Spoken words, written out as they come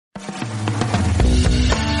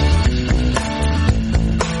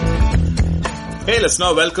Hey, let's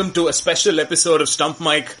now welcome to a special episode of Stump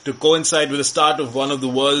Mike to coincide with the start of one of the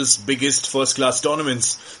world's biggest first-class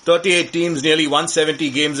tournaments. 38 teams, nearly 170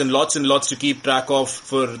 games and lots to keep track of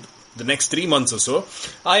for the next 3 months or so.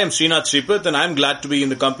 I am Srinath Sripath and I'm glad to be in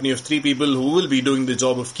the company of three people who will be doing the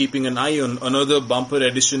job of keeping an eye on another bumper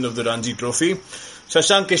edition of the Ranji Trophy.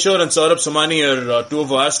 Shashank Kishore and Saurabh Somani are two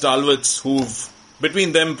of our stalwarts who've,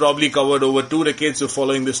 between them, probably covered over 2 decades of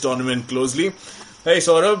following this tournament closely. Hey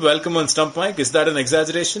Saurabh, welcome on Stump Mike. Is that an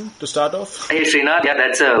exaggeration to start off? Hey Srinath, yeah,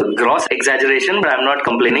 that's a gross exaggeration, but I'm not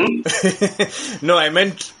complaining. No, I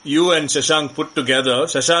meant you and Shashank put together.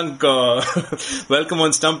 Shashank, welcome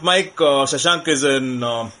on Stump Mike. Shashank is an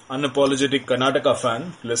unapologetic Karnataka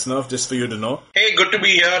fan, listener, just for you to know. Hey, good to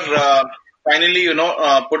be here. Finally,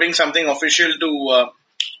 putting something official to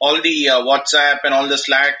all the WhatsApp and all the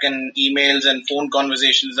Slack and emails and phone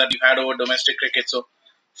conversations that we've had over domestic cricket. So,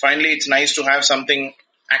 finally, it's nice to have something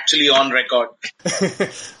actually on record.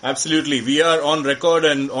 Absolutely. We are on record,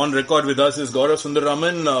 and on record with us is Gaurav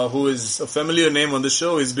Sundararaman, who is a familiar name on the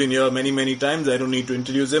show. He's been here many times. I don't need to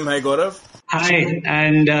introduce him. Hi, Gaurav. Hi,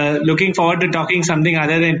 and looking forward to talking something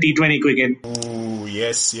other than T20 cricket. Ooh,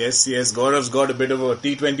 yes. Gaurav's got a bit of a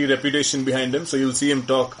T20 reputation behind him, so you'll see him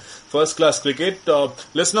talk first-class cricket.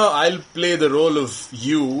 Listener, I'll play the role of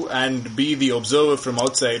you and be the observer from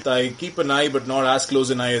outside. I keep an eye, but not as close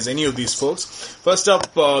an eye as any of these folks. First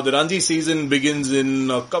up, the Ranji season begins in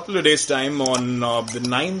a couple of days' time on the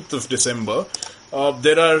 9th of December.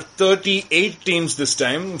 There are 38 teams this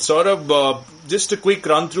time. Saurabh, just a quick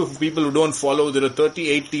run through for people who don't follow. There are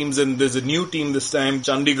 38 teams and there's a new team this time,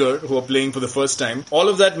 Chandigarh, who are playing for the first time. All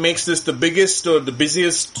of that makes this the biggest or the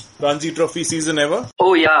busiest Ranji Trophy season ever?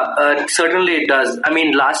 Oh yeah, certainly it does. I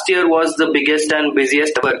mean, last year was the biggest and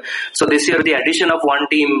busiest ever. So this year the addition of one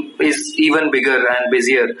team is even bigger and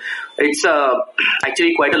busier. It's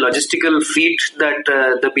actually quite a logistical feat that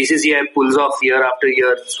the BCCI pulls off year after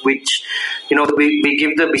year, which, we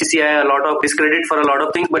give the BCCI a lot of discredit for a lot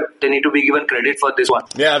of things, but they need to be given credit for this one.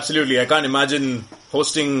 Yeah, absolutely. I can't imagine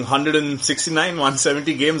hosting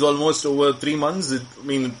 170 games almost over 3 months.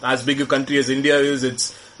 As big a country as India is,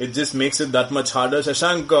 it just makes it that much harder.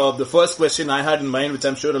 Shashank, the first question I had in mind, which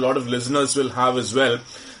I'm sure a lot of listeners will have as well,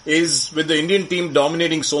 is with the Indian team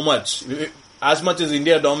dominating so much, as much as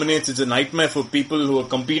India dominates, it's a nightmare for people who are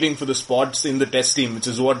competing for the spots in the test team, which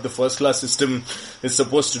is what the first class system is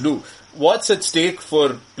supposed to do. What's at stake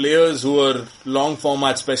for players who are long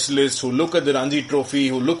format specialists, who look at the Ranji Trophy,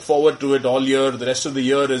 who look forward to it all year? The rest of the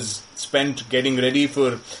year is spent getting ready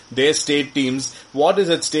for their state teams. What is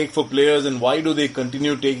at stake for players, and why do they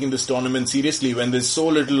continue taking this tournament seriously when there's so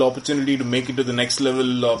little opportunity to make it to the next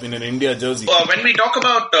level in an India jersey? When we talk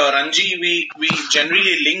about Ranji, we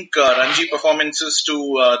generally link Ranji performances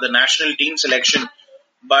to the national team selection.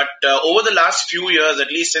 But over the last few years, at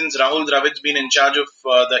least since Rahul Dravid's been in charge of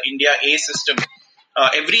the India A system,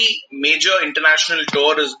 every major international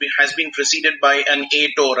tour has been preceded by an A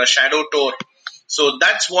tour, a shadow tour. So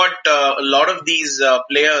that's what a lot of these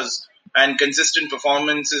players and consistent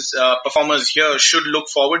performers here should look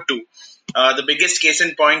forward to. The biggest case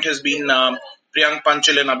in point has been Priyank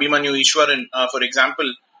Panchal and Abhimanyu Easwaran. For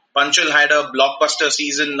example, Panchal had a blockbuster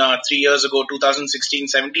season 3 years ago,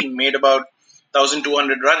 2016-17, made about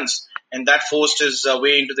 1,200 runs, and that forced his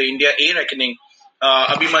way into the India A reckoning.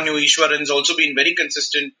 Abhimanyu Easwaran's also been very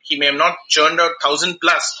consistent. He may have not churned out 1,000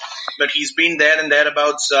 plus, but he's been there and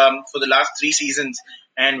thereabouts for the last 3 seasons.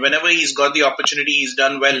 And whenever he's got the opportunity, he's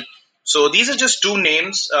done well. So these are just 2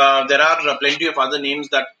 names. There are plenty of other names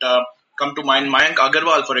that come to mind. Mayank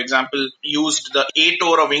Agarwal, for example, used the A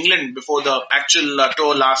Tour of England before the actual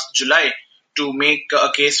tour last July to make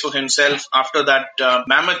a case for himself after that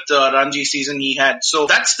mammoth Ranji season he had. So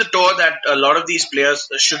that's the tour that a lot of these players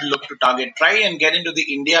should look to target. Try and get into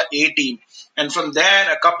the India A team. And from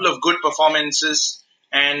there, a couple of good performances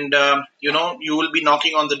and, you will be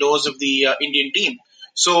knocking on the doors of the Indian team.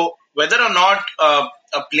 So whether or not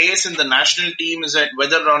a place in the national team is at,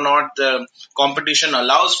 whether or not the competition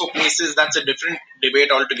allows for places, that's a different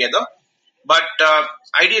debate altogether. But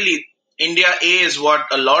ideally, India A is what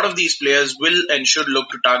a lot of these players will and should look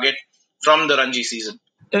to target from the Ranji season.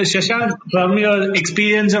 Shashank, from your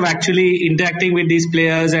experience of actually interacting with these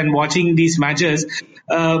players and watching these matches,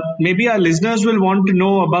 maybe our listeners will want to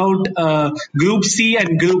know about Group C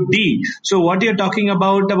and Group D. So what you're talking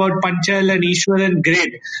about Panchal and Easwaran,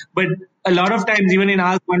 great. But a lot of times, even in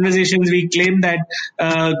our conversations, we claim that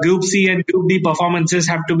Group C and Group D performances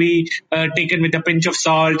have to be taken with a pinch of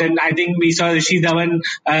salt. And I think we saw Rishi Dhawan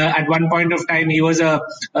at one point of time. He was a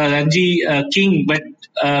Ranji king, but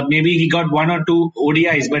maybe he got 1 or 2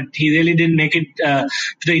 ODIs, but he really didn't make it to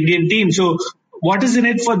the Indian team. So what is in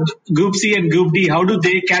it for Group C and Group D? How do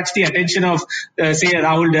they catch the attention of, say,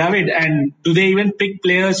 Rahul Dravid? And do they even pick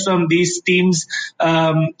players from these teams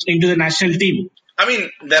into the national team? I mean,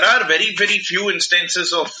 there are very, very few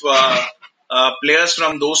instances of players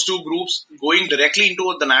from those two groups going directly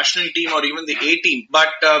into the national team or even the A team. But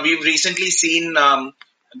we've recently seen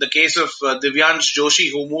the case of Divyansh Joshi,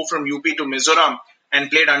 who moved from UP to Mizoram and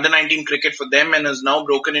played under-19 cricket for them and has now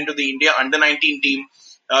broken into the India under-19 team.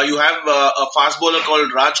 You have a fast bowler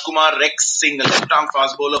called Rajkumar Rex Singh, a left-arm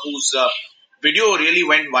fast bowler whose video really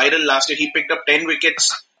went viral last year. He picked up 10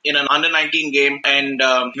 wickets in an under-19 game, and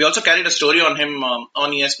we also carried a story on him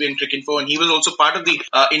on ESPN Cricinfo, and he was also part of the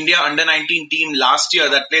India under-19 team last year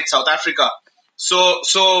that played South Africa.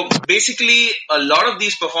 So basically, a lot of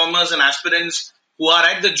these performers and aspirants who are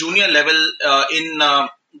at the junior level in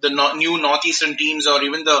the new northeastern teams or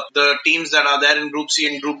even the teams that are there in Group C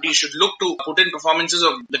and Group D should look to put in performances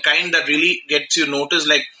of the kind that really gets you noticed,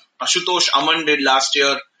 like Ashutosh Aman did last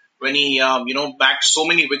year when he bagged so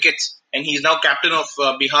many wickets, and he's now captain of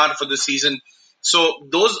Bihar for this season. So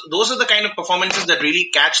those are the kind of performances that really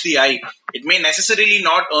catch the eye. It may necessarily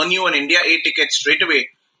not earn you an India A ticket straight away,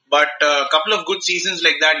 but a couple of good seasons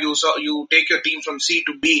like that, you take your team from C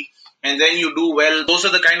to B, and then you do well. Those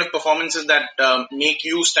are the kind of performances that make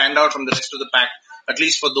you stand out from the rest of the pack, at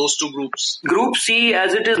least for those two groups. Group C,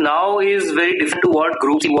 as it is now, is very different to what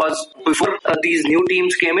Group C was before these new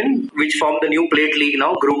teams came in, which formed the new plate league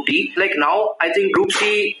now, Group D. Like now, I think Group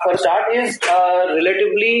C, for a start, is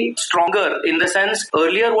relatively stronger in the sense,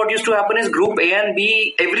 earlier what used to happen is Group A and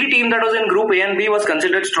B, every team that was in Group A and B was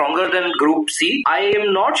considered stronger than Group C. I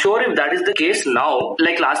am not sure if that is the case now.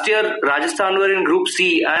 Like last year, Rajasthan were in Group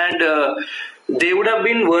C and they would have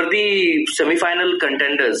been worthy semi-final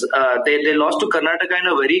contenders. They lost to Karnataka in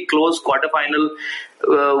a very close quarter-final,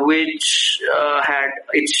 which had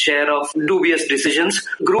its share of dubious decisions.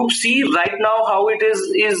 Group C right now, how it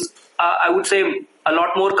is I would say a lot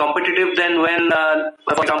more competitive than when,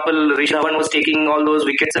 for example, Rishabh Dhawan was taking all those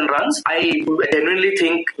wickets and runs. I genuinely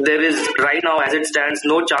think there is right now, as it stands,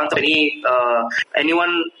 no chance of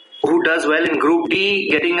anyone who does well in Group D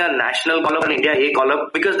getting a national call-up and India A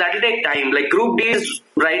call-up, because that will take time. Like Group D is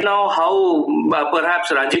right now how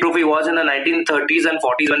perhaps Ranji Trophy was in the 1930s and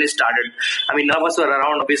 40s when it started. I mean, none of us were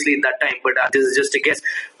around obviously at that time, but this is just a guess.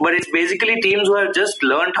 But it's basically teams who have just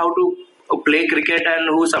learned how to play cricket and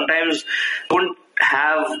who sometimes often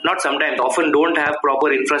don't have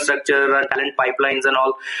proper infrastructure and talent pipelines and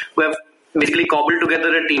all, who have basically cobbled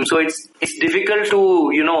together a team. So it's difficult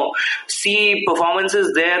to, see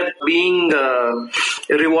performances there being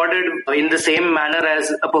rewarded in the same manner as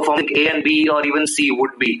a performance A and B or even C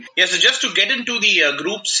would be. Yeah, so just to get into the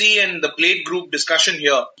Group C and the plate group discussion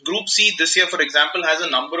here, Group C this year, for example, has a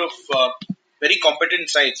number of very competent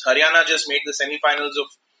sides. Haryana just made the semi-finals of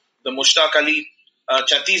the Mushtaq Ali.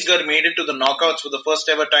 Chhattisgarh made it to the knockouts for the first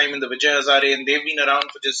ever time in the Vijay Hazare, and they've been around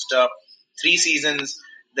for just 3 seasons.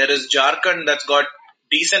 There is Jharkhand that's got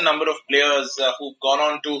decent number of players who've gone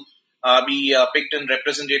on to be picked in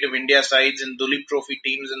representative India sides in Duleep Trophy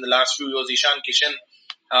teams in the last few years, Ishan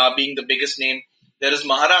Kishan being the biggest name. There is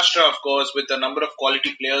Maharashtra, of course, with a number of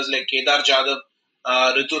quality players like Kedar Jadhav,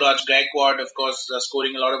 Rituraj Gaikwad, of course,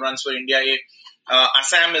 scoring a lot of runs for India A.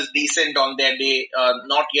 Assam is decent on their day,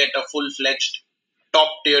 not yet a full-fledged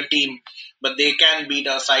top-tier team, but they can beat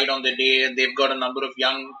a side on their day, and they've got a number of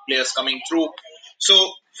young players coming through.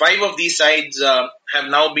 So 5 of these sides have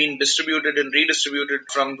now been distributed and redistributed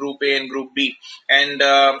from Group A and Group B. And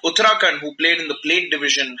Uttarakhand, who played in the plate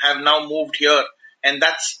division, have now moved here, and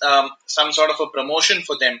that's some sort of a promotion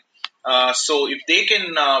for them. So if they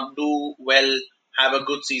can do well, have a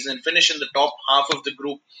good season, finish in the top half of the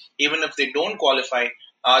group, even if they don't qualify,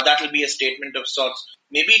 that will be a statement of sorts.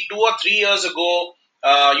 Maybe 2 or 3 years ago,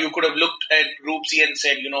 you could have looked at Group C and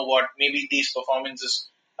said, you know what, maybe these performances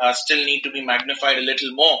still need to be magnified a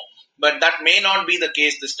little more. But that may not be the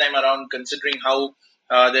case this time around, considering how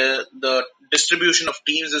the distribution of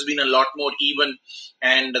teams has been a lot more even,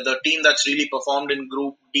 and the team that's really performed in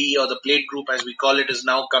Group D, or the plate group as we call it, has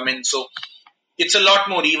now come in. So it's a lot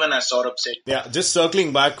more even, as Saurabh said. Yeah, just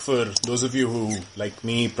circling back for those of you who, like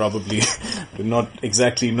me, probably do not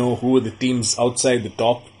exactly know who are the teams outside the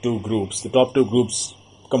top 2 groups. The top 2 groups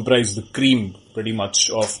comprise the cream pretty much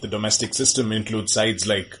of the domestic system, include sides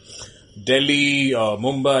like Delhi,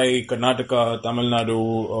 Mumbai, Karnataka, Tamil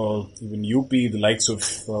Nadu, even UP, the likes of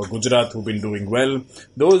Gujarat who've been doing well.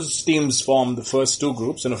 Those teams form the first two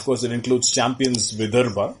groups, and of course it includes champions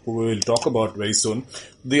Vidarbha, who we will talk about very soon.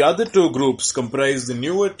 The other two groups comprise the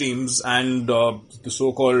newer teams and the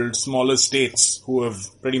so-called smaller states who have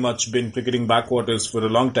pretty much been cricketing backwaters for a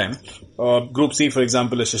long time. Group C, for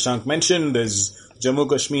example, as Shashank mentioned, there's Jammu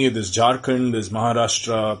Kashmir, there's Jharkhand, there's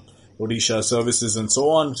Maharashtra, Odisha services and so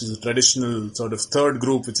on, which is a traditional sort of third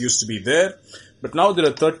group which used to be there. But now there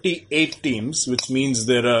are 38 teams, which means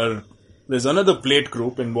there's another plate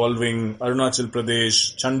group involving Arunachal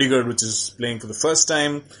Pradesh, Chandigarh, which is playing for the first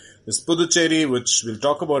time. There's Puducherry, which we'll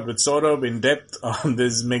talk about with Saurabh in depth.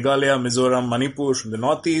 There's Meghalaya, Mizoram, Manipur from the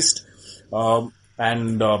northeast,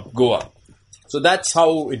 and Goa. So that's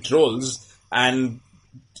how it rolls. And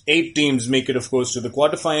 8 teams make it, of course, to the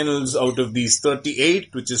quarterfinals out of these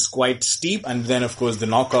 38, which is quite steep. And then, of course, the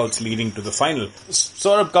knockouts leading to the final.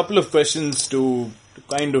 Saurabh, a couple of questions to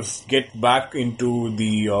kind of get back into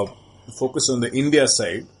the focus on the India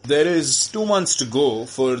side. There is 2 months to go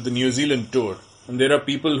for the New Zealand tour. And there are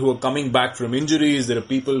people who are coming back from injuries. There are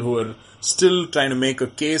people who are still trying to make a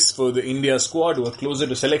case for the India squad, who are closer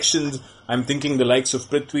to selections. I'm thinking the likes of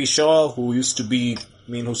Prithvi Shaw, who used to be,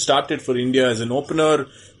 who started for India as an opener.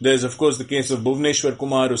 There's, of course, the case of Bhuvneshwar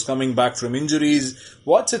Kumar, who's coming back from injuries.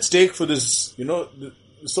 What's at stake for this, the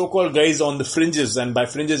so-called guys on the fringes? And by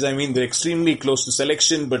fringes, I mean they're extremely close to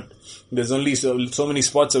selection, but there's only so many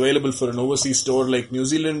spots available for an overseas tour like New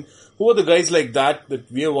Zealand. Who are the guys like that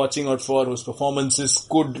we are watching out for, whose performances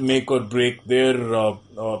could make or break their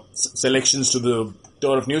selections to the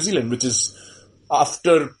tour of New Zealand, which is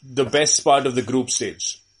after the best part of the group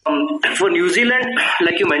stage? For New Zealand,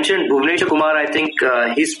 like you mentioned, Bhuvneshwar Kumar, I think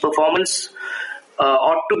his performance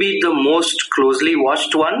ought to be the most closely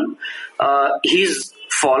watched one. He's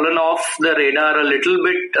fallen off the radar a little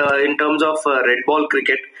bit in terms of red ball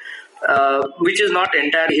cricket, which is not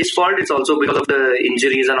entirely his fault. It's also because of the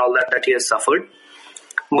injuries and all that he has suffered.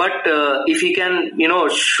 But if he can,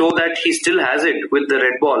 show that he still has it with the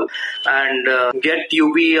red ball and get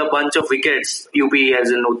UP a bunch of wickets, UP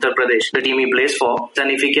as in Uttar Pradesh, the team he plays for, then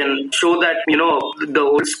if he can show that, the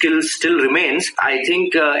old skill still remains, I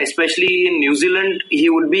think especially in New Zealand, he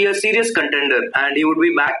would be a serious contender and he would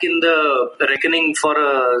be back in the reckoning for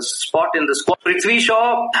a spot in the squad. Prithvi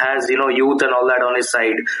Shaw has, youth and all that on his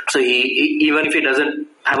side. So he even if he doesn't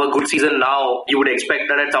have a good season now, you would expect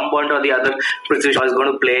that at some point or the other, Prithvi Shaw is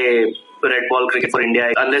going to play red ball cricket for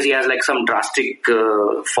India, unless he has like some drastic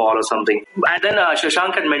fall or something. And then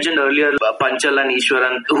Shashank had mentioned earlier Panchal and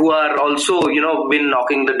Ishwaran, who are also, been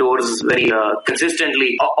knocking the doors very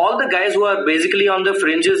consistently. All the guys who are basically on the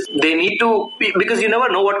fringes, they need to, because you never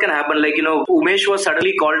know what can happen. Like, Umesh was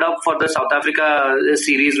suddenly called up for the South Africa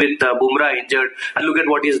series with Bumrah injured, and look at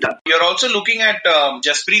what he's done. You're also looking at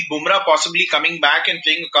Jasprit Bumrah possibly coming back and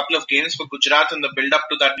playing a couple of games for Gujarat in the build-up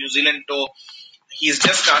to that New Zealand tour. He's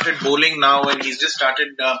just started bowling now, and he's just started,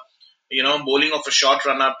 bowling off a short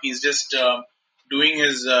run-up. He's just doing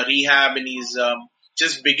his rehab, and he's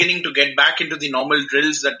just beginning to get back into the normal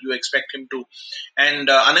drills that you expect him to. And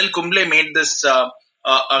Anil Kumble made this a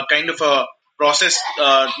kind of a process,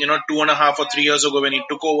 2.5 or 3 years ago when he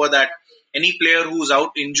took over, that any player who's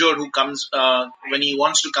out injured, who comes when he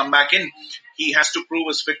wants to come back in, he has to prove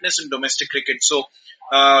his fitness in domestic cricket. So,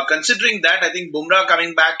 considering that, I think Bumrah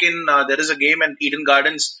coming back in, there is a game at Eden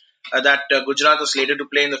Gardens that Gujarat is slated to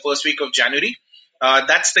play in the first week of January.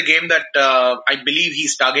 That's the game that I believe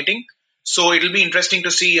he's targeting. So it'll be interesting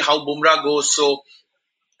to see how Bumrah goes. So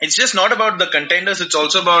it's just not about the contenders, it's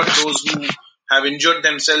also about those who have injured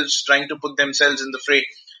themselves, trying to put themselves in the fray.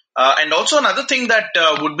 And also another thing that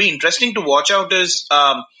would be interesting to watch out is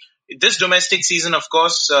this domestic season, of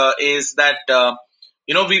course, is that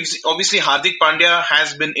we've obviously Hardik Pandya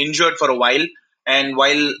has been injured for a while, and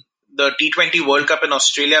while the T20 World Cup in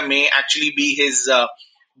Australia may actually be his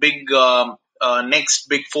next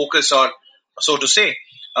big focus, or so to say,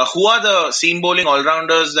 who are the seam bowling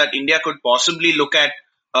all-rounders that India could possibly look at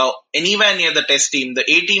anywhere near the Test team? The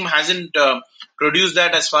A team hasn't produced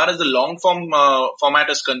that as far as the long form format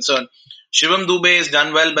is concerned. Shivam Dube has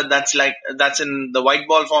done well, but that's in the white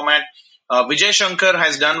ball format. Vijay Shankar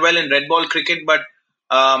has done well in red ball cricket, but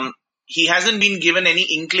he hasn't been given any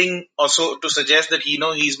inkling or so to suggest that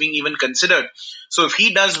he's being even considered. So if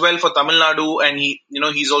he does well for Tamil Nadu, and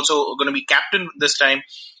he's also going to be captain this time,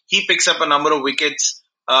 he picks up a number of wickets,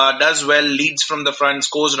 does well, leads from the front,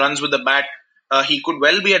 scores runs with the bat. He could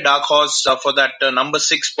well be a dark horse for that number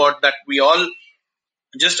 6 spot that we all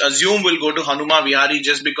just assume will go to Hanuma Vihari,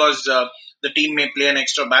 just because the team may play an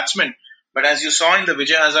extra batsman. But as you saw in the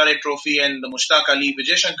Vijay Hazare Trophy and the Mushtaq Ali,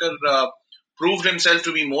 Vijay Shankar proved himself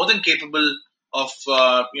to be more than capable of,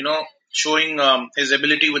 showing his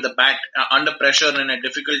ability with the bat under pressure and at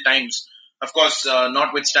difficult times. Of course,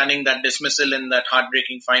 notwithstanding that dismissal in that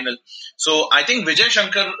heartbreaking final. So I think Vijay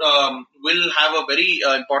Shankar will have a very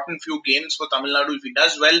important few games for Tamil Nadu. If he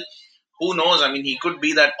does well, who knows? I mean, he could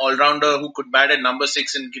be that all-rounder who could bat at number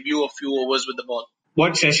 6 and give you a few overs with the ball.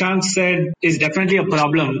 What Shashank said is definitely a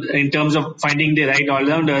problem in terms of finding the right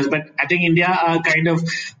all-rounders, but I think India are kind of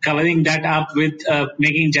covering that up with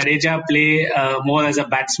making Jadeja play more as a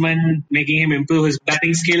batsman, making him improve his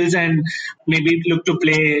batting skills, and maybe look to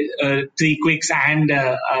play 3 quicks and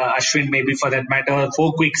Ashwin maybe for that matter,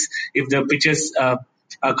 4 quicks if the pitches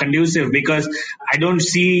conducive, because I don't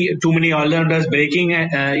see too many all-rounders breaking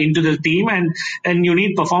into the team, and you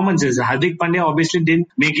need performances. Hardik Pandya obviously didn't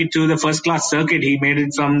make it to the first class circuit. He made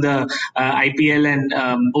it from the IPL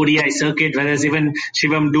and ODI circuit, whereas even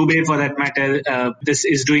Shivam Dubey for that matter, this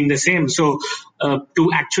is doing the same. So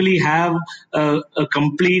to actually have a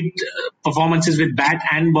complete performances with bat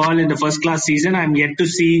and ball in the first class season, I'm yet to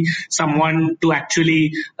see someone to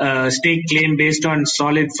actually stake claim based on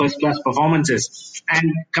solid first class performances.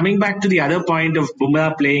 And coming back to the other point of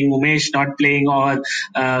Bumrah playing, Umesh not playing, or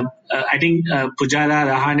I think Pujara,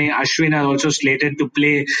 Rahane, Ashwin are also slated to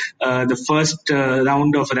play the first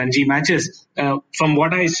round of Ranji matches. From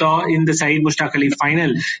what I saw in the Saeed Mushtaq Ali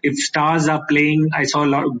final, if stars are playing, I saw a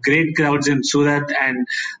lot of great crowds in Surat, and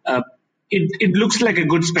it looks like a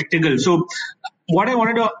good spectacle. So what I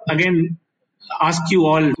wanted to again ask you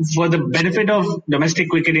all, for the benefit of domestic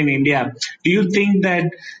cricket in India, do you think that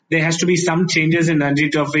there has to be some changes in Ranji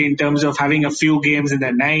Trophy in terms of having a few games in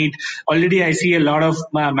the night? Already I see a lot of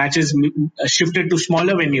matches shifted to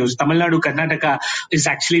smaller venues. Tamil Nadu, Karnataka is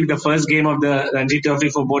actually the first game of the Ranji Trophy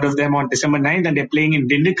for both of them on December 9th, and they're playing in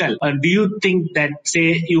Dindikal. Do you think that,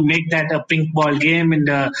 say, you make that a pink ball game in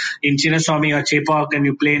Chinnaswamy or Chepauk and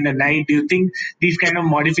you play in the night, do you think these kind of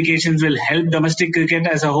modifications will help domestic cricket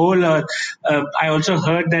as a whole? Or I also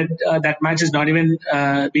heard that that match is not even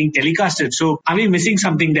being telecasted. So are we missing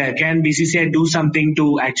something there? Can BCCI do something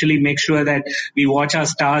to actually make sure that we watch our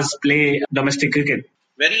stars play domestic cricket?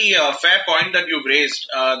 Very fair point that you've raised,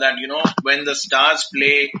 that, when the stars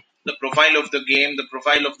play, the profile of the game, the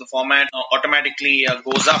profile of the format automatically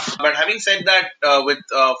goes up. But having said that, with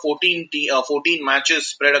 14 matches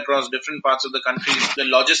spread across different parts of the country, the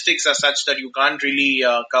logistics are such that you can't really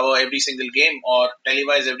cover every single game or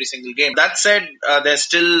televise every single game. That said, there's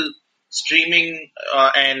still streaming,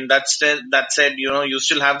 and that said, you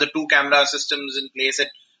still have the 2 camera systems in place at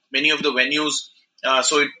many of the venues.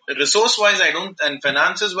 So resource-wise, and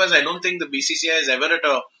finances-wise, I don't think the BCCI is ever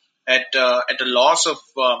at a loss of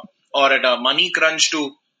or at a money crunch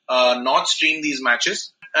to not stream these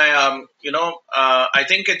matches. I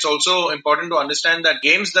think it's also important to understand that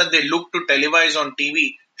games that they look to televise on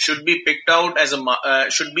TV should be picked out as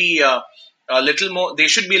should be a little more. They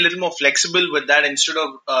should be a little more flexible with that, instead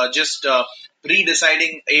of just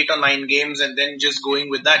pre-deciding 8 or 9 games and then just going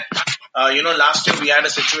with that. Last year we had a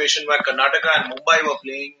situation where Karnataka and Mumbai were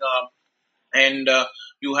playing, and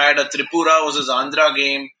you had a Tripura versus Andhra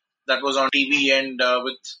game that was on TV and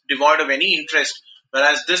with devoid of any interest.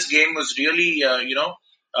 Whereas this game was really,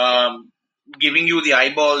 giving you the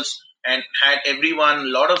eyeballs, and had everyone, a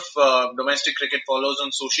lot of domestic cricket followers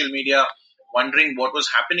on social media, wondering what was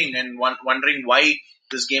happening and wondering why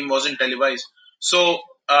this game wasn't televised. So,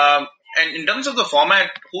 and in terms of the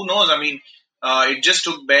format, who knows? I mean, it just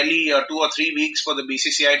took barely 2 or 3 weeks for the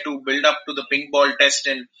BCCI to build up to the pink ball test,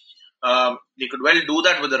 and they could well do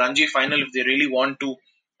that with the Ranji final if they really want to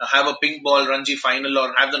have a pink ball Ranji final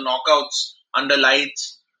or have the knockouts under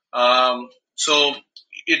lights. So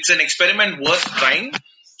it's an experiment worth trying,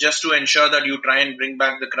 just to ensure that you try and bring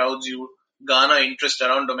back the crowds, you garner interest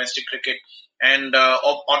around domestic cricket, and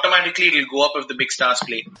automatically it will go up if the big stars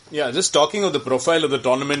play. Yeah, just talking of the profile of the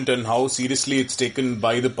tournament and how seriously it's taken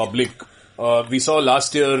by the public. We saw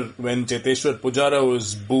last year when Cheteshwar Pujara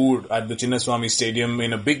was booed at the Chinnaswamy Stadium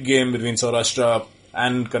in a big game between Saurashtra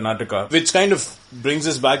and Karnataka, which kind of brings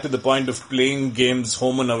us back to the point of playing games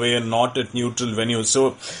home and away and not at neutral venues.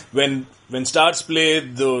 So when stars play,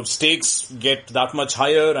 the stakes get that much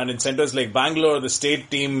higher, and in centres like Bangalore, the state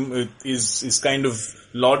team is kind of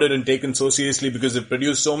lauded and taken so seriously because they've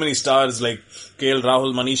produced so many stars like KL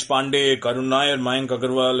Rahul, Manish Pandey, Karun Nair, Mayank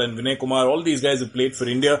Agarwal and Vinay Kumar. All these guys have played for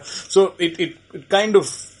India. So it kind of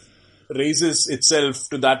raises itself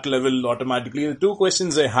to that level automatically. The 2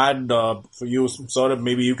 questions I had for you, Saurabh,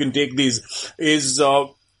 maybe you can take these, is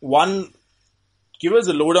one, give us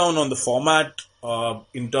a lowdown on the format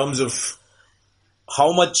in terms of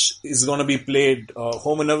how much is going to be played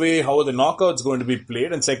home and away, how are the knockouts going to be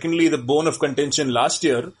played, and secondly, the bone of contention last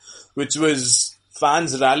year, which was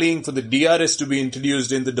fans rallying for the DRS to be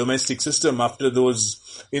introduced in the domestic system after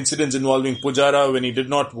those incidents involving Pujara when he did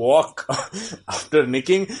not walk after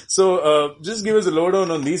nicking. So just give us a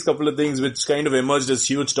lowdown on these couple of things which kind of emerged as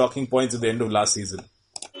huge talking points at the end of last season.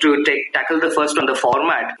 To tackle the first on the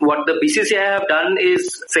format, what the BCCI have done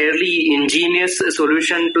is fairly ingenious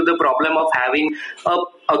solution to the problem of having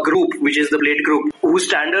a group, which is the plate group, whose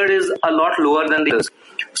standard is a lot lower than the others.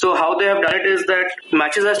 So how they have done it is that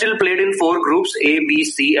matches are still played in 4 groups, A, B,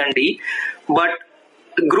 C and D, but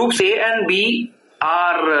groups A and B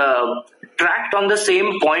are tracked on the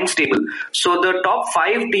same points table. So the top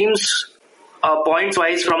 5 teams points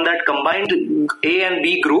wise from that combined A and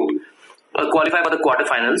B group qualify for the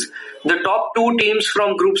quarterfinals. The top 2 teams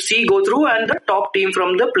from Group C go through, and the top team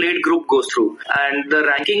from the plate group goes through. And the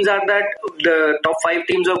rankings are that the top 5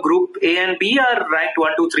 teams of Group A and B are ranked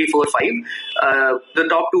 1, 2, 3, 4, 5. The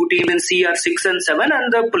top 2 teams in C are 6 and 7,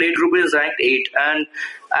 and the plate group is ranked 8. And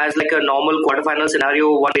as like a normal quarterfinal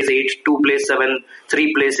scenario, 1 plays 8, 2 plays 7,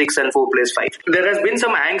 3 plays 6, and 4 plays 5. There has been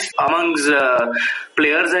some angst amongst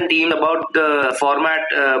players and teams about the format,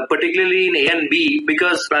 particularly in A and B,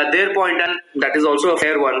 because their point, and that is also a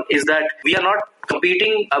fair one, is that we are not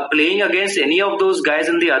competing, playing against any of those guys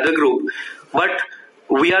in the other group, but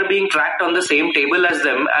we are being tracked on the same table as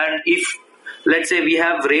them. And if, let's say, we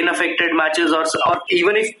have rain affected matches, or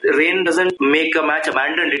even if rain doesn't make a match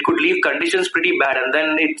abandoned, it could leave conditions pretty bad, and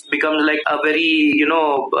then it becomes like a very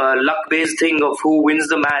luck based thing of who wins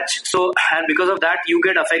the match. So, and because of that you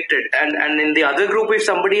get affected, and in the other group, if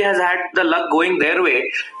somebody has had the luck going their way,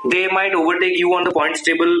 they might overtake you on the points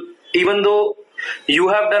table, even though you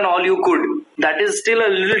have done all you could. That is still a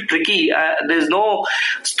little tricky. There's no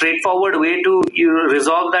straightforward way to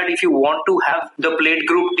resolve that if you want to have the plate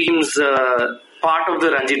group teams part of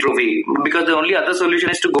the Ranji Trophy, because the only other solution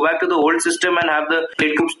is to go back to the old system and have the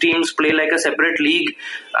plate group teams play like a separate league,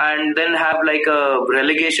 and then have like a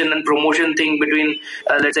relegation and promotion thing between,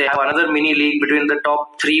 let's say, have another mini league between the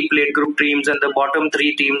top 3 plate group teams and the bottom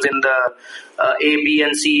 3 teams in the A, B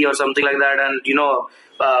and C or something like that, and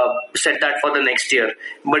set that for the next year.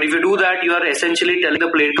 But if you do that, you are essentially telling the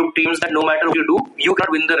plate group teams that no matter what you do, you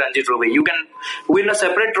cannot win the Ranji Trophy. You can win a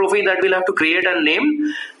separate trophy that we'll have to create and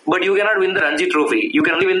name, but you cannot win the Ranji Trophy. You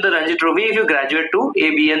can only win the Ranji Trophy if you graduate to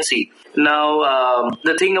A, B and C. Now,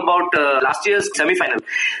 the thing about last year's semi-final,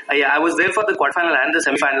 I was there for the quarterfinal and the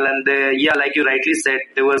semi-final, and like you rightly said,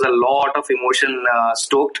 there was a lot of emotion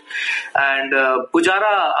stoked. And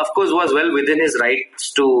Pujara, of course, was well within his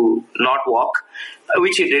rights to not walk,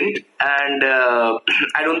 which he didn't, and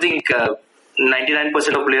I don't think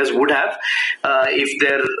 99% of players would have if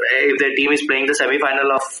their team is playing the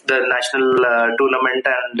semi-final of the national tournament,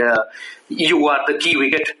 and you are the key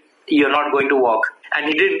wicket, you're not going to walk. And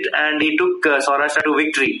he did, and he took Saurashtra to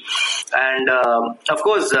victory. And of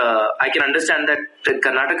course, I can understand that the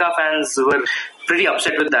Karnataka fans were pretty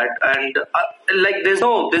upset with that, and there's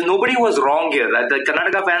nobody who was wrong here. The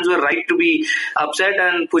Karnataka fans were right to be upset,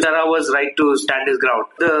 and Pujara was right to stand his ground.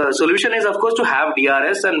 The solution is, of course, to have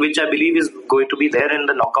DRS, and which I believe is going to be there in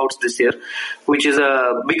the knockouts this year, which is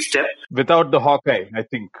a big step. Without the Hawkeye, I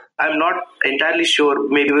think. I'm not entirely sure.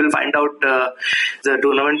 Maybe we'll find out the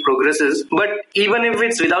tournament progresses. But even if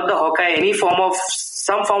it's without the Hawkeye,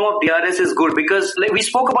 some form of DRS is good, because like we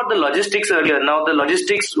spoke about the logistics earlier. Now the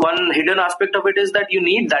logistics, one hidden aspect of it is that you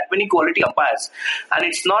need that many quality umpires, and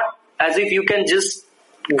it's not as if you can just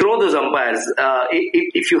grow those umpires.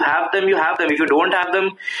 If you have them, you have them. If you don't have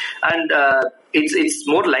them, and it's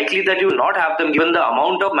more likely that you will not have them given the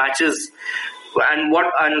amount of matches. And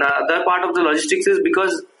other part of the logistics is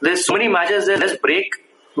because there's so many matches, there's less break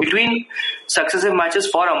between successive matches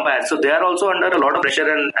for umpires, so they are also under a lot of pressure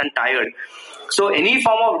and tired. So any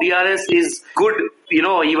form of DRS is good,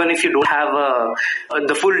 even if you don't have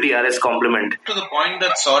the full DRS complement. To the point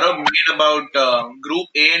that Saurabh made about Group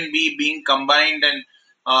A and B being combined,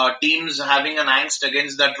 and teams having an angst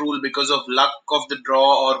against that rule because of luck of the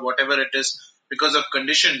draw or whatever it is, because of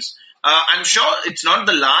conditions. I'm sure it's not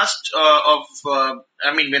the last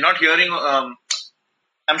we're not hearing,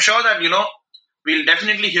 I'm sure that, we'll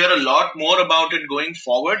definitely hear a lot more about it going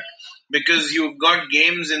forward, because you've got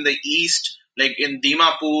games in the East, like in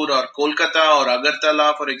Dimapur or Kolkata or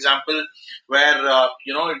Agartala, for example, where,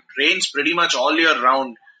 it rains pretty much all year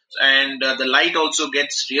round, and the light also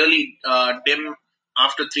gets really dim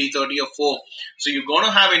after 3:30 or 4. So you're going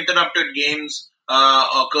to have interrupted games,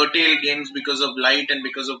 or curtailed games because of light and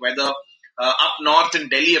because of weather. Up north in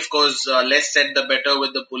Delhi, of course, less said the better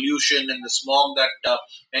with the pollution and the smog that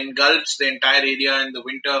engulfs the entire area in the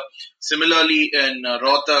winter. Similarly in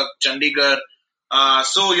Rohtak, Chandigarh.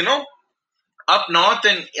 Up north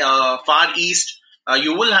and far east,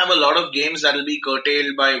 you will have a lot of games that will be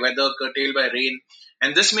curtailed by weather, curtailed by rain.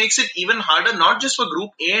 And this makes it even harder, not just for Group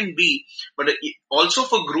A and B, but also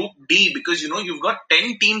for Group D, because, you've got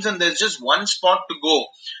 10 teams and there's just one spot to go.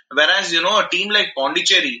 Whereas, a team like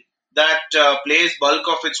Pondicherry that plays bulk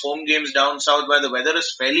of its home games down south where the weather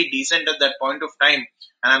is fairly decent at that point of time,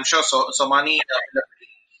 and I'm sure Somani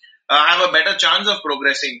have a better chance of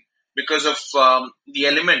progressing because of the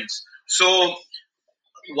elements. So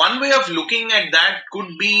one way of looking at that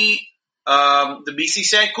could be the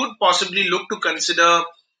BCCI could possibly look to consider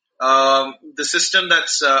the system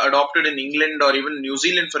that's adopted in England or even New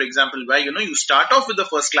Zealand, for example, where, you start off with the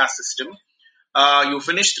first class system, you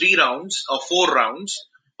finish 3 rounds or 4 rounds,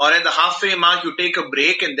 or at the halfway mark, you take a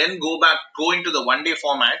break and then go into the one-day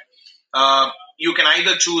format. You can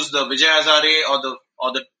either choose the Vijay Hazare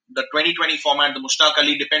or the 2020 format, the Mushtaq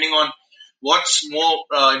Ali, depending on what's more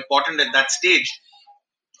important at that stage.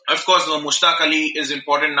 Of course, the Mushtaq Ali is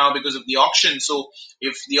important now because of the auction. So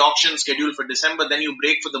if the auction is scheduled for December, then you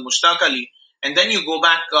break for the Mushtaq Ali, and then you go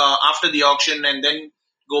back after the auction and then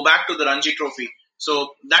go back to the Ranji Trophy.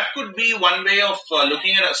 So that could be one way of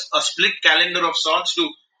looking at a split calendar of sorts to,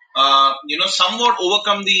 somewhat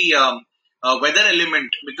overcome the weather element,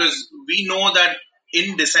 because we know that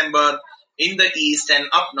in December, in the east and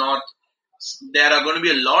up north, there are going to be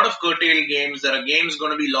a lot of curtailed games. There are games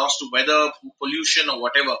going to be lost to weather, pollution or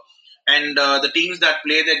whatever. And the teams that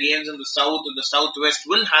play their games in the south or the southwest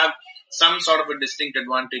will have some sort of a distinct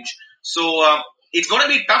advantage. So it's going to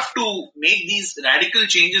be tough to make these radical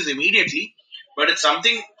changes immediately, but it's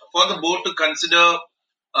something for the board to consider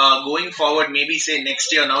going forward, maybe say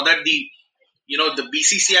next year, now that the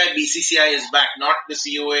BCCI is back, not the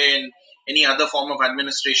COA and any other form of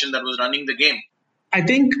administration that was running the game. I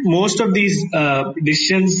think most of these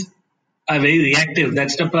decisions are very reactive.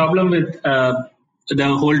 That's the problem with the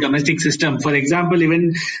whole domestic system. For example,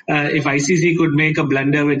 even if ICC could make a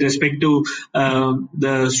blunder with respect to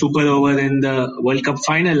the super over in the World Cup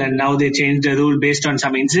final, and now they changed the rule based on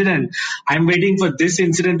some incident, I'm waiting for this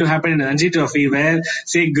incident to happen in Ranji Trophy, where,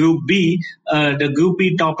 say, Group B, the Group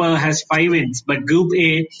B topper has 5 wins, but Group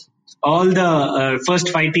A, all the first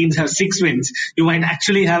 5 teams have 6 wins. You might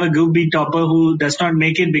actually have a Group B topper who does not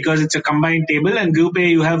make it because it's a combined table, and Group A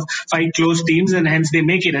you have 5 close teams and hence they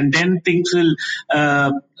make it, and then things will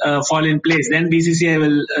fall in place. Then BCCI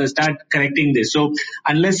will start correcting this. So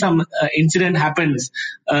unless some incident happens,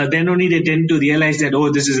 then only they tend to realize that,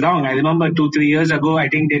 oh, this is wrong. I remember 2-3 years ago, I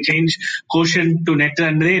think they changed quotient to net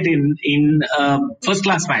run rate in first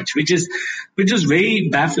class match, which is very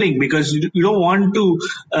baffling, because you don't want to.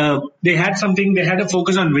 They had a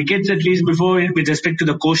focus on wickets at least before with respect to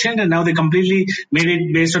the quotient, and now they completely made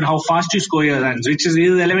it based on how fast you score your runs, which is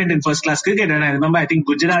irrelevant in first class cricket. And I remember, I think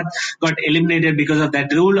Gujarat got eliminated because of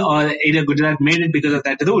that rule, or either Gujarat made it because of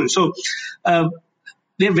that rule. So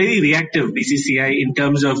they're very reactive, BCCI, in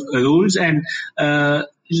terms of rules, and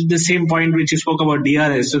the same point which you spoke about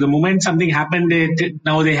DRS. So the moment something happened,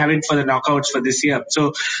 now they have it for the knockouts for this year.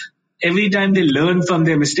 So every time they learn from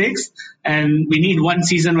their mistakes, and we need one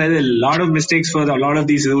season where there are a lot of mistakes for a lot of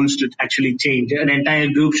these rules to actually change. An entire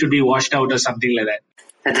group should be washed out or something like that.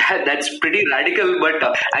 That's pretty radical,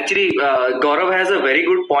 but actually Gaurav has a very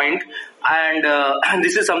good point, and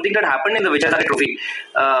this is something that happened in the Vijay Hazare Trophy,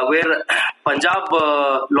 where Punjab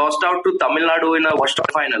lost out to Tamil Nadu in a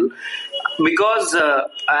washed-out final, because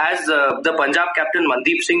as the Punjab captain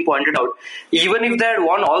Mandeep Singh pointed out, even if they had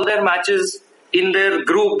won all their matches in their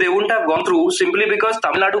group, they wouldn't have gone through, simply because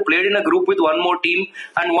Tamil Nadu played in a group with one more team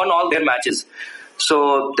and won all their matches.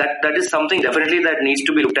 So that is something definitely that needs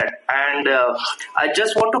to be looked at. And I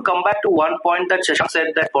just want to come back to one point that Shashank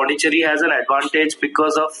said, that Pondicherry has an advantage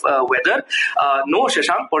because of weather. No,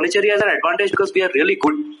 Shashank, Pondicherry has an advantage because we are really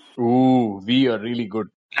good. Ooh, we are really good.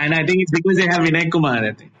 And I think it's because they have Vinay Kumar,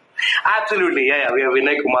 I think. Absolutely, yeah. We have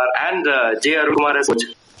Vinay Kumar and J. Arun Kumar as coach.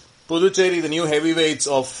 Puducherry, the new heavyweights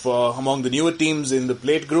of among the newer teams in the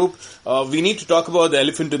plate group. We need to talk about the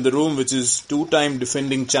elephant in the room, which is 2-time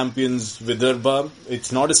defending champions Vidarbha.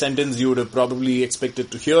 It's not a sentence you would have probably expected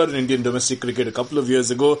to hear in Indian domestic cricket a couple of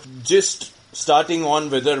years ago. Just starting on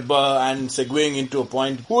Vidarbha and segueing into a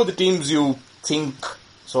point, who are the teams you think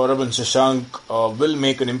Saurabh and Shashank will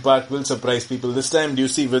make an impact, will surprise people this time? Do you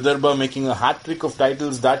see Vidarbha making a hat-trick of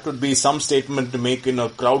titles? That would be some statement to make in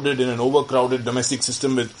an overcrowded domestic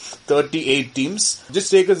system with 38 teams. Just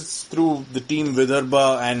take us through the team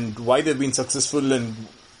Vidarbha and why they've been successful, and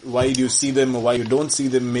why do you see them or why you don't see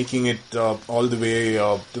them making it all the way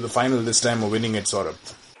to the final this time or winning it, Saurabh?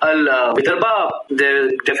 Vidarbha, they're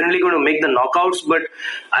definitely going to make the knockouts, but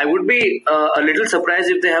I would be a little surprised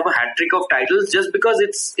if they have a hat trick of titles, just because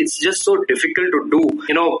it's just so difficult to do.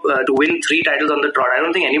 To win 3 titles on the trot. I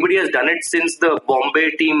don't think anybody has done it since the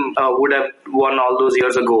Bombay team would have won all those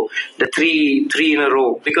years ago. The three in a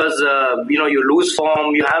row, because you lose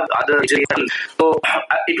form, you have other injuries, so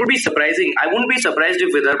it would be surprising. I wouldn't be surprised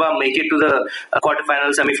if Vidarbha make it to the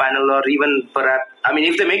quarterfinal, semi-final, or even perhaps. I mean,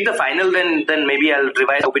 if they make the final, then maybe I'll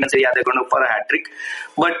revise opinion and say, yeah, they're going to for a hat trick.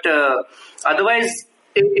 But otherwise,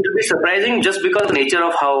 it will be surprising just because of the nature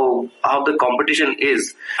of how the competition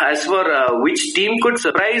is. As for which team could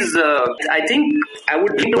surprise, I think I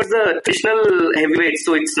would lean towards the traditional heavyweights,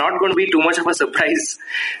 so it's not going to be too much of a surprise.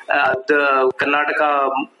 The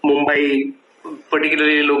Karnataka, Mumbai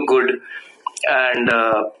particularly look good. And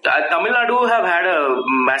Tamil Nadu have had a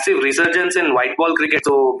massive resurgence in white ball cricket,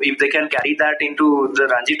 so if they can carry that into the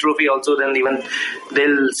Ranji Trophy also, then even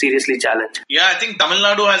they'll seriously challenge. Yeah, I think Tamil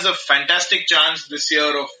Nadu has a fantastic chance this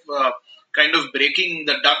year of kind of breaking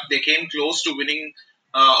the duck. They came close to winning,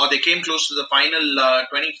 or they came close to the final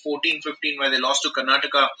 2014-15 where they lost to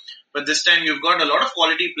Karnataka. But this time you've got a lot of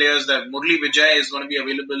quality players there. Murli Vijay is going to be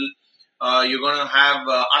available. You're going to have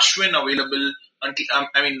Ashwin available.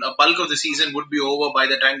 A bulk of the season would be over by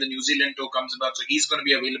the time the New Zealand tour comes about, so he's going to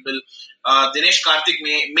be available. Dinesh Karthik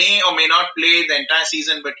may or may not play the entire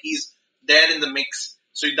season, but he's there in the mix.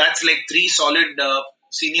 So that's like 3 solid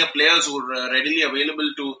senior players who are readily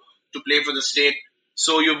available to play for the state.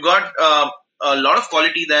 So you've got a lot of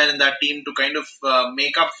quality there in that team to kind of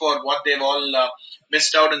make up for what they've all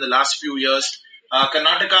missed out in the last few years.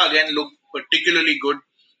 Karnataka again look particularly good.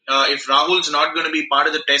 If Rahul's not going to be part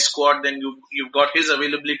of the test squad, then you've got his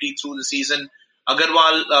availability through the season.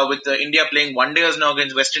 Agarwal, with India playing one days now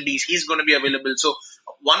against West Indies, he's going to be available. So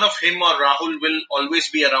one of him or Rahul will always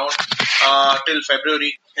be around till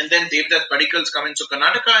February. And then Devdutt Padikal's coming. So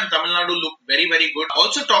Karnataka and Tamil Nadu look very, very good.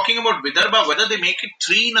 Also talking about Vidarbha, whether they make it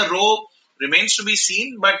 3 in a row remains to be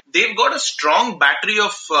seen. But they've got a strong battery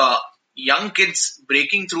of young kids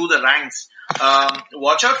breaking through the ranks.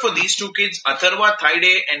 Watch out for these 2 kids, Atharva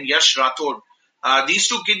Thaide and Yash Rathod. These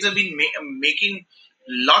 2 kids have been making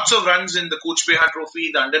lots of runs in the Cooch Behar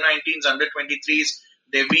Trophy, the under-19s, under-23s.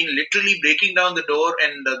 They've been literally breaking down the door,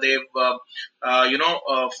 and they've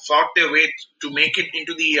fought their way to make it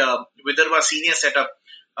into the Vidarbha senior setup.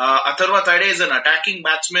 Atharva Thaide is an attacking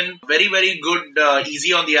batsman, very, very good,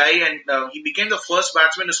 easy on the eye, and he became the first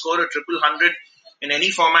batsman to score a triple 100 in any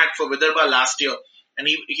format for Vidarbha last year. And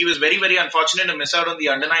he was very, very unfortunate to miss out on the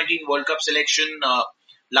under-19 World Cup selection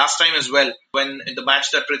last time as well, when in the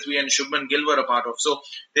batch that Prithvi and Shubman Gill were a part of. So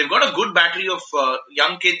they've got a good battery of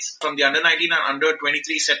young kids from the under-19 and under-23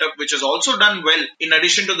 setup, which has also done well in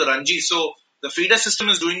addition to the Ranji. So the feeder system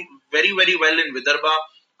is doing very, very well in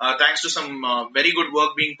Vidarbha, thanks to some very good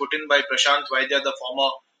work being put in by Prashant Vaidya, the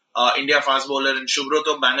former India fast bowler, and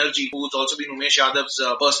Shubroto Banerjee, who's also been Umesh Yadav's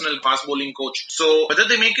personal fast bowling coach. So whether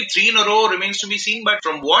they make it 3 in a row remains to be seen, but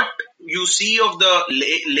from what you see of the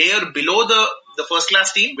layer below the first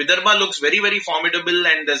class team, Vidarbha looks very, very formidable,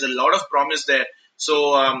 and there's a lot of promise there.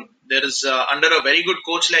 So there is under a very good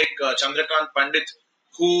coach like Chandrakant Pandit,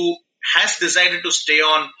 who has decided to stay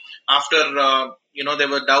on after there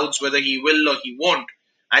were doubts whether he will or he won't.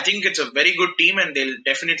 I think it's a very good team, and they'll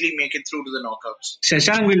definitely make it through to the knockouts.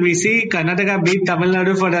 Shashank, will we see Karnataka beat Tamil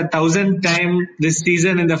Nadu for the 1,000th time this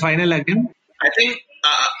season in the final again? I think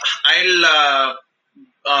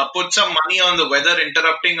I'll put some money on the weather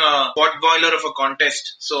interrupting a pot boiler of a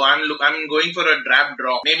contest. So I'm going for a drab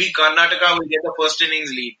draw. Maybe Karnataka will get the first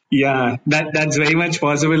innings lead. Yeah, that's very much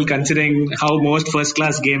possible considering how most first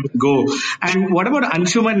class games go. And what about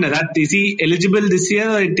Anshuman Narat? Is he eligible this year,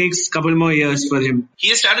 or it takes a couple more years for him? He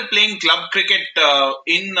has started playing club cricket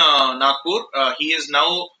in Nagpur. He is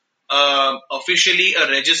now officially a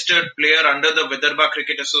registered player under the Vidarbha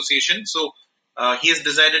Cricket Association. So he has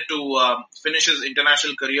decided to finish his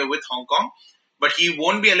international career with Hong Kong, but he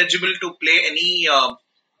won't be eligible to play any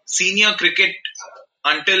senior cricket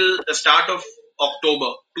until the start of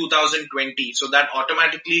October 2020. So that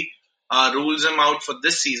automatically rules him out for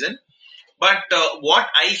this season. But what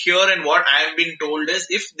I hear and what I have been told is,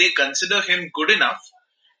 if they consider him good enough,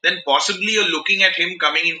 then possibly you're looking at him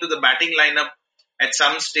coming into the batting lineup at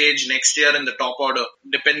some stage next year in the top order,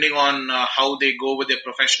 depending on how they go with their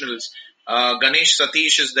professionals. Ganesh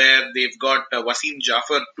Satish is there. They've got Wasim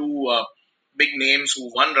Jafar, 2 big names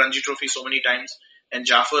who won Ranji Trophy so many times, and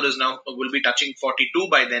Jafar will be touching 42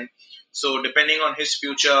 by then. So depending on his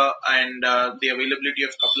future and the availability of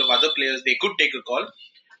a couple of other players, they could take a call.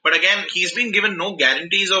 But again, he's been given no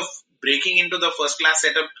guarantees of breaking into the first class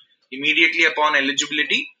setup immediately upon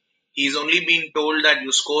eligibility. He's only been told that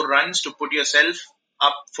you score runs to put yourself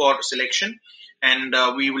up for selection, and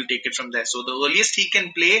we will take it from there. So the earliest he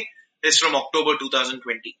can play is from October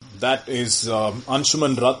 2020. That is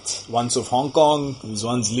Anshuman Rath, once of Hong Kong, who's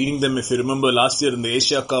once leading them. If you remember last year in the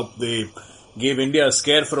Asia Cup, they gave India a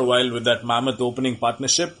scare for a while with that mammoth opening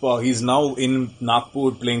partnership. He's now in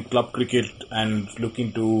Nagpur playing club cricket and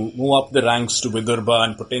looking to move up the ranks to Vidarbha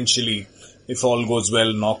and potentially, if all goes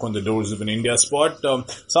well, knock on the doors of an India spot.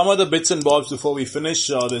 Some other bits and bobs before we finish.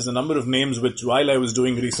 There's a number of names which, while I was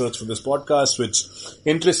doing research for this podcast, which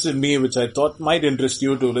interested me, which I thought might interest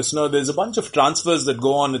you to listener. There's a bunch of transfers that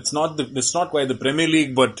go on. It's not quite the Premier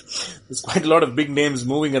League, but there's quite a lot of big names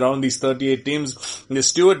moving around these 38 teams. There's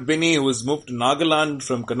Stuart Binney, who has moved to Nagaland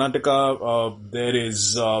from Karnataka. There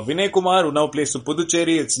is Vinay Kumar, who now plays for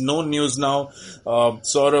Puducherry. It's known news now.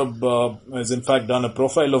 Saurabh has in fact done a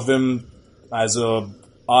profile of him as a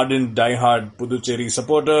ardent, diehard Puducherry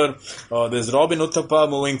supporter. There's Robin Uthappa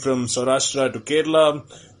moving from Saurashtra to Kerala.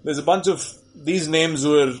 There's a bunch of these names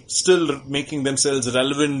who are still making themselves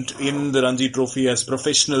relevant in the Ranji Trophy as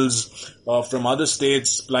professionals from other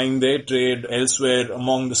states plying their trade elsewhere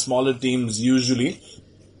among the smaller teams usually.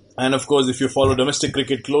 And of course, if you follow domestic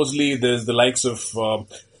cricket closely, there's the likes of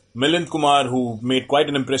Milind Kumar, who made quite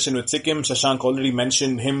an impression with Sikkim. Shashank already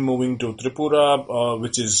mentioned him moving to Tripura,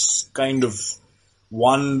 which is kind of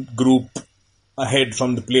one group ahead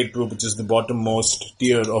from the plate group, which is the bottommost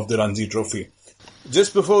tier of the Ranji Trophy.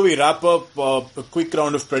 Just before we wrap up, a quick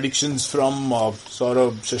round of predictions from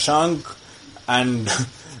Saurabh, Shashank and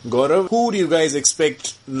Gaurav. Who do you guys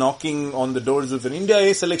expect knocking on the doors of an India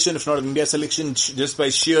A selection, if not an India selection, just by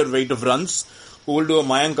sheer weight of runs? Who will do a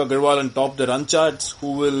Mayank Agarwal and top the run charts?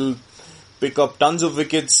 Who will pick up tons of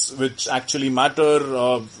wickets which actually matter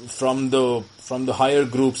from the higher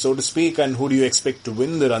group, so to speak? And who do you expect to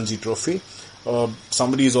win the Ranji Trophy?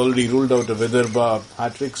 Somebody has already ruled out a Vidarbha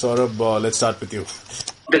hat-trick. Saurabh, let's start with you.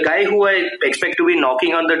 The guy who I expect to be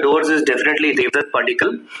knocking on the doors is definitely Devdutt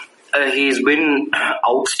Padikkal. He's been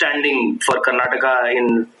outstanding for Karnataka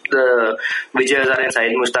in the Vijay Hazare and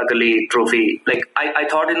Syed Mushtaq Ali Trophy. Like I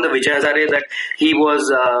thought in the Vijay Hazare that he was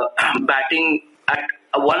batting at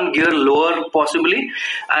one gear lower possibly,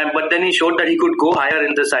 but then he showed that he could go higher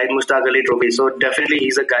in the Syed Mushtaq Ali Trophy. So definitely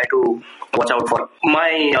he's a guy to watch out for.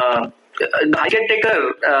 My wicket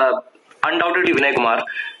taker, undoubtedly Vinay Kumar.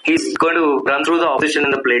 He's going to run through the opposition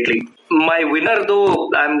in the plate league. My winner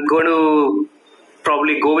though, I'm going to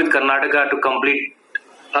probably go with Karnataka to complete.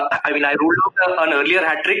 I ruled out an earlier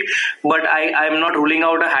hat-trick, but I'm not ruling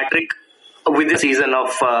out a hat-trick with the season of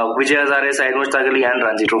Vijay Hazare, Syed Mushtaq Ali and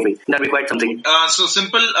Ranji Trophy. That'll be quite something. So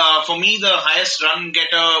simple. For me, the highest run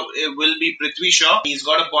getter will be Prithvi Shaw. He's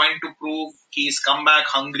got a point to prove. He's come back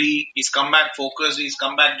hungry. He's come back focused. He's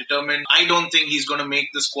come back determined. I don't think he's going to make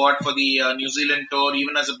the squad for the New Zealand tour,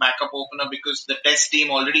 even as a backup opener, because the test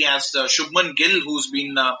team already has Shubman Gill, who's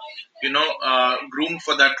been groomed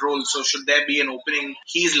for that role. So should there be an opening,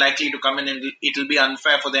 he's likely to come in, and it'll be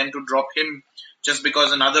unfair for them to drop him just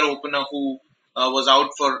because another opener who was out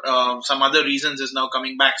for some other reasons is now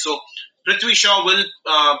coming back. So Prithvi Shaw will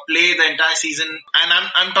play the entire season, and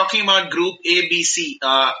I'm talking about Group A, B, C.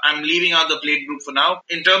 I'm leaving out the plate group for now.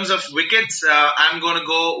 In terms of wickets, I'm going to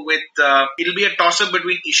go with it'll be a toss-up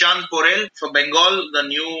between Ishan Porel for Bengal, the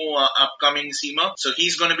new upcoming seamer. So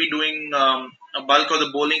he's going to be doing a bulk of the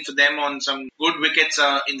bowling for them on some good wickets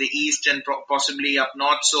in the east and possibly up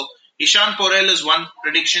north. So Ishan Porel is one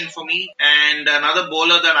prediction for me, and another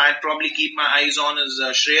bowler that I'd probably keep my eyes on is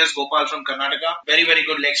Shreyas Gopal from Karnataka. Very, very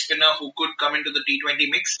good leg spinner who could come into the T20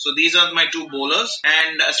 mix. So these are my two bowlers.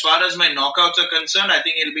 And as far as my knockouts are concerned, I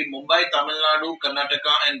think it'll be Mumbai, Tamil Nadu,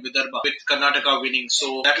 Karnataka and Vidarbha, with Karnataka winning.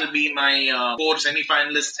 So that'll be my 4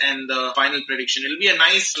 semi-finalists and the final prediction. It'll be a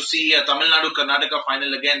nice to see a Tamil Nadu Karnataka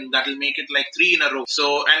final again. That'll make it like 3 in a row.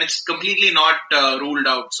 So, and it's completely not ruled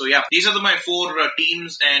out. So yeah, these are my 4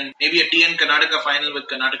 teams, and maybe a TN Karnataka final with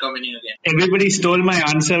Karnataka winning again. Everybody stole my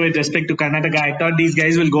answer with respect to Karnataka. I thought these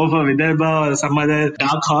guys will go for Vidarbha or some other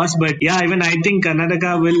dark horse, but yeah, even I think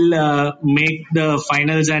Karnataka will make the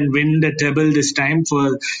finals and win the treble this time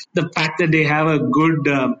for the fact that they have a good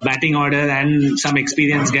batting order and some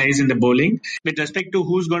experienced guys in the bowling. With respect to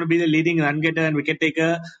who's going to be the leading run getter and wicket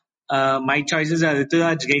taker, my choices are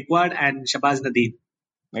Rituraj Gaikwad and Shahbaz Nadeem.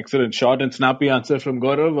 Excellent. Short and snappy answer from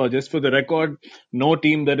Gaurav. Just for the record, no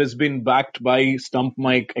team that has been backed by stump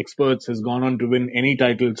mic experts has gone on to win any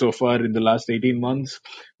title so far in the last 18 months.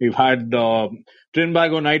 We've had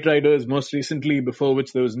Trinbago Knight Riders most recently, before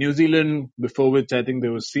which there was New Zealand, before which I think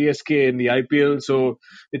there was CSK in the IPL. So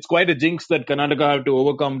it's quite a jinx that Karnataka have to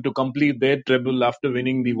overcome to complete their treble after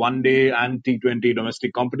winning the one-day and T20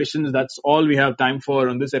 domestic competitions. That's all we have time for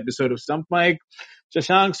on this episode of Stump Mic.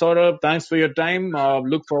 Shashank, Saurabh, thanks for your time.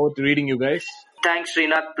 Look forward to reading you guys. Thanks,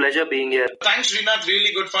 Srinath. Pleasure being here. Thanks, Srinath.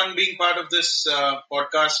 Really good fun being part of this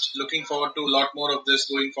podcast. Looking forward to a lot more of this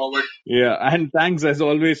going forward. Yeah, and thanks as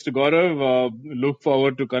always to Gaurav. Look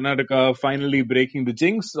forward to Karnataka finally breaking the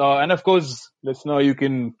jinx. And of course, listener, you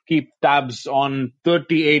can keep tabs on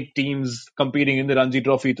 38 teams competing in the Ranji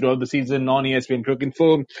Trophy throughout the season on ESPN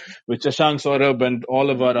Cricinfo, with Shashank, Saurabh and all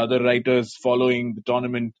of our other writers following the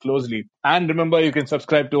tournament closely. And remember, you can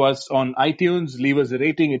subscribe to us on iTunes, leave us a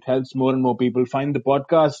rating. It helps more and more people find the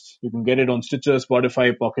podcast. You can get it on Stitcher,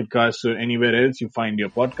 Spotify, Pocket Casts, or anywhere else you find your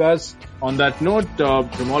podcast. On that note,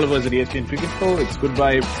 from all of us at ESPN Cricinfo, it's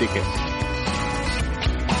goodbye. Take care.